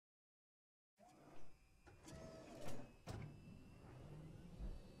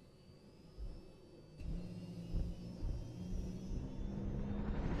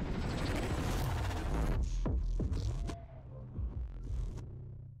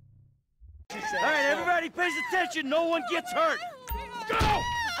Everybody pays attention, no one gets hurt. Go!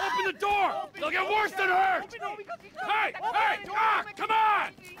 Open the door! They'll get worse than hurt! Hey! Hey! Ah! Come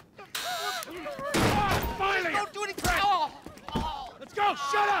on! Ah, finally! Don't do anything! Oh. Let's go!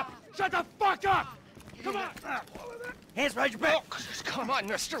 Shut up! Shut the fuck up! Come on! Hands behind your back. Oh, come on,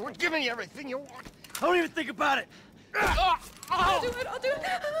 mister. We're giving you everything you want. Don't even think about it. I'll do it, I'll do it.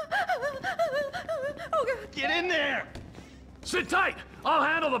 Oh, God. Get in there. Sit tight! I'll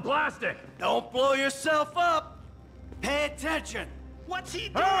handle the plastic! Don't blow yourself up. Pay attention. What's he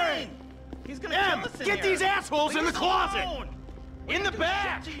doing? Hurry. He's gonna Em, kill us in get here. these assholes in the Leave us closet. alone. In the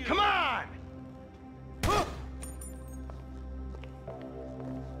back. Come on.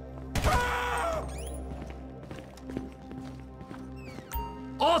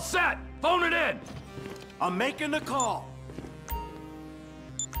 All set! Phone it in! I'm making the call.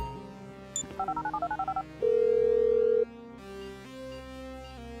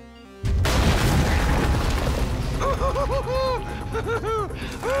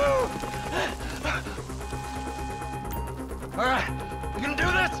 All right, we gonna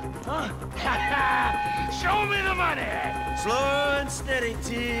do this? Huh? Show me the money! Slow and steady,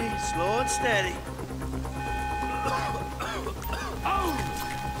 T. Slow and steady. Oh!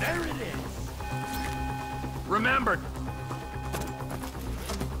 There it is! Remember...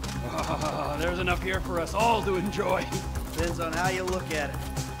 Oh, there's enough here for us all to enjoy. Depends on how you look at it.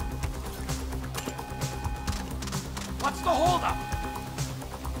 What's the holdup?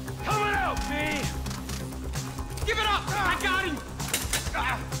 Coming out, B! Give it up! I got him!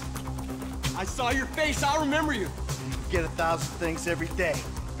 I saw your face. I'll remember you. You get 1,000 things every day.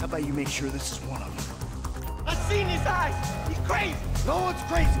 How about you make sure this is one of them? I've seen his eyes. He's crazy. No one's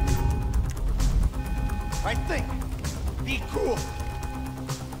crazy. Right, think. Be cool.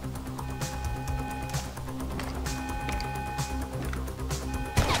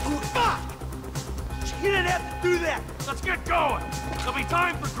 Fuck! You didn't have to do that. Let's get going! There'll be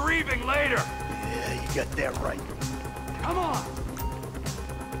time for grieving later! Yeah, you got that right. Come on!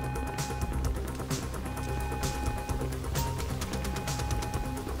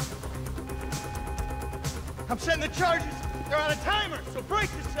 I'm setting the charges. They're on a timer, so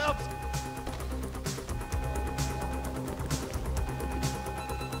brace yourselves.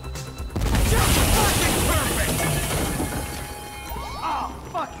 Just fucking perfect! Oh,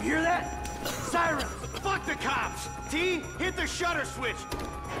 fuck, you hear that? Sirens! Fuck the cops! T, hit the shutter switch.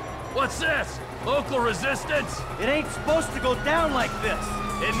 What's this? Local resistance? It ain't supposed to go down like this.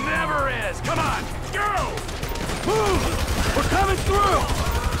 It never is! Come on! Go! Move! We're coming through!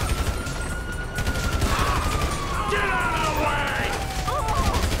 Get out of the way!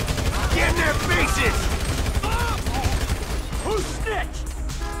 Get in their faces! Who snitched?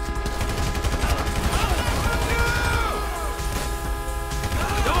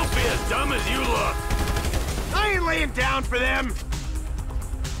 Don't be as dumb as you look! I ain't laying down for them!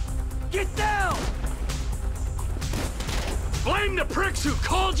 Get down! Blame the pricks who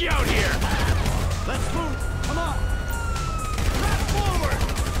called you out here! Let's move! Come on! Press forward!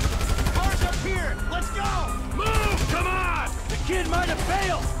 Cars up here! Let's go! Move! Come on! The kid might have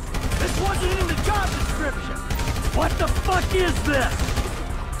failed! This wasn't in the job description! What the fuck is this?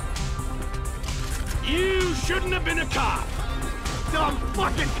 You shouldn't have been a cop! Dumb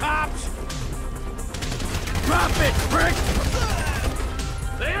fucking cops! Drop it, prick!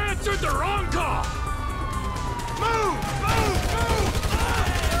 They answered the wrong call! Move! Move! Move!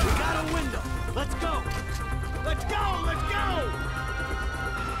 We got a window. Let's go! Let's go! Let's go!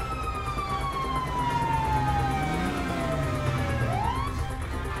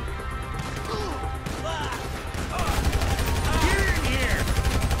 Get in here!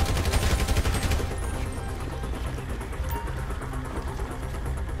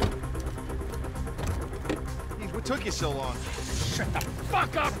 What took you so long? Shut the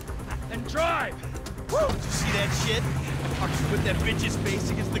fuck up and drive! Woo! Did you see that shit? Archie put that bitch's face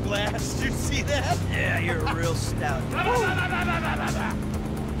against the glass. Did you see that? Yeah, you're a real stout. Fuck!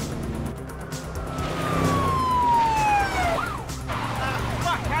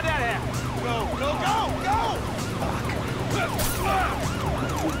 How'd that happen? Go! Go! Go! Go!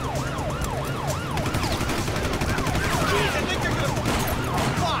 Jeez, I think they're gonna... Oh,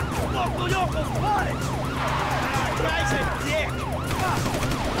 fuck! Local yokel spotted! Guy's a dick!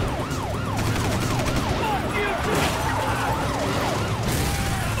 Fuck you too!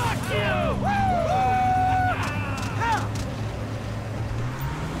 Fuck you!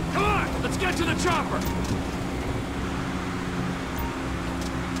 Come on, let's get to the chopper!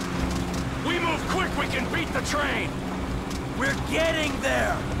 We move quick, we can beat the train! We're getting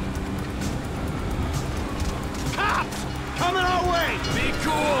there! Cops! coming our way! Be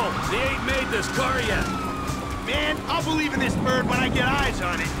cool! They ain't made this car yet. Man, I'll believe in this bird when I get eyes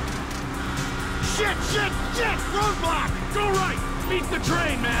on it. Shit! Roadblock! Go right! Meet the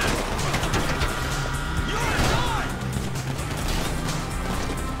train, man! You're on!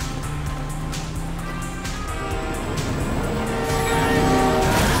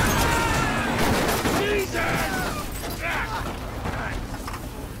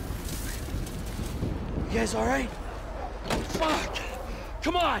 You guys all right? Fuck!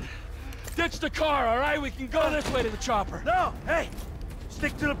 Come on! Ditch the car, all right? We can go this way to the chopper. No! Hey!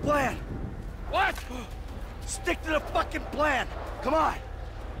 Stick to the plan! What? Stick to the fucking plan! Come on!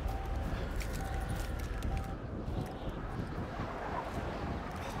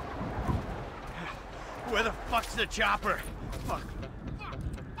 Where the fuck's the chopper? Fuck.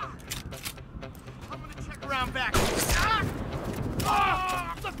 I'm gonna check around back. Ah!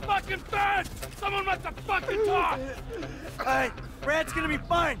 Oh, the fucking fence! Someone must have fucking talk! Alright, Brad's gonna be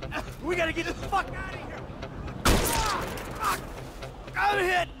fine. We gotta get the fuck out of here. Fuck! I'm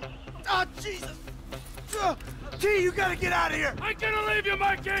hit! Oh, Jesus! T, you gotta get out of here! I'm gonna leave you,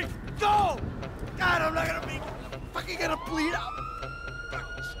 Mikey! Go! God, I'm not gonna be fucking gonna bleed out.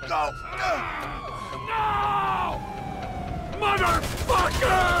 Go! No!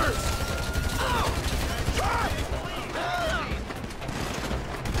 Motherfuckers!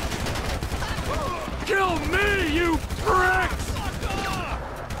 Kill me, you pricks!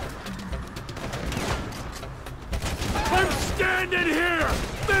 I'm standing here!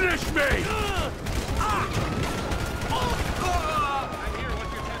 Finish me!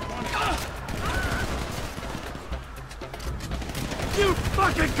 You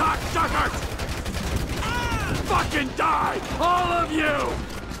fucking cocksuckers! Fucking die! All of you!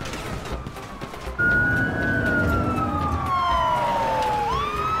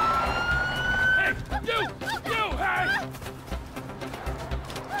 Hey! You! Hey!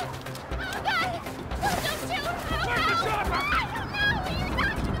 Where's the chopper?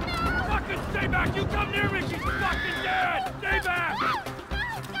 Fucking stay back! You come near me! She's fucking dead! Stay back!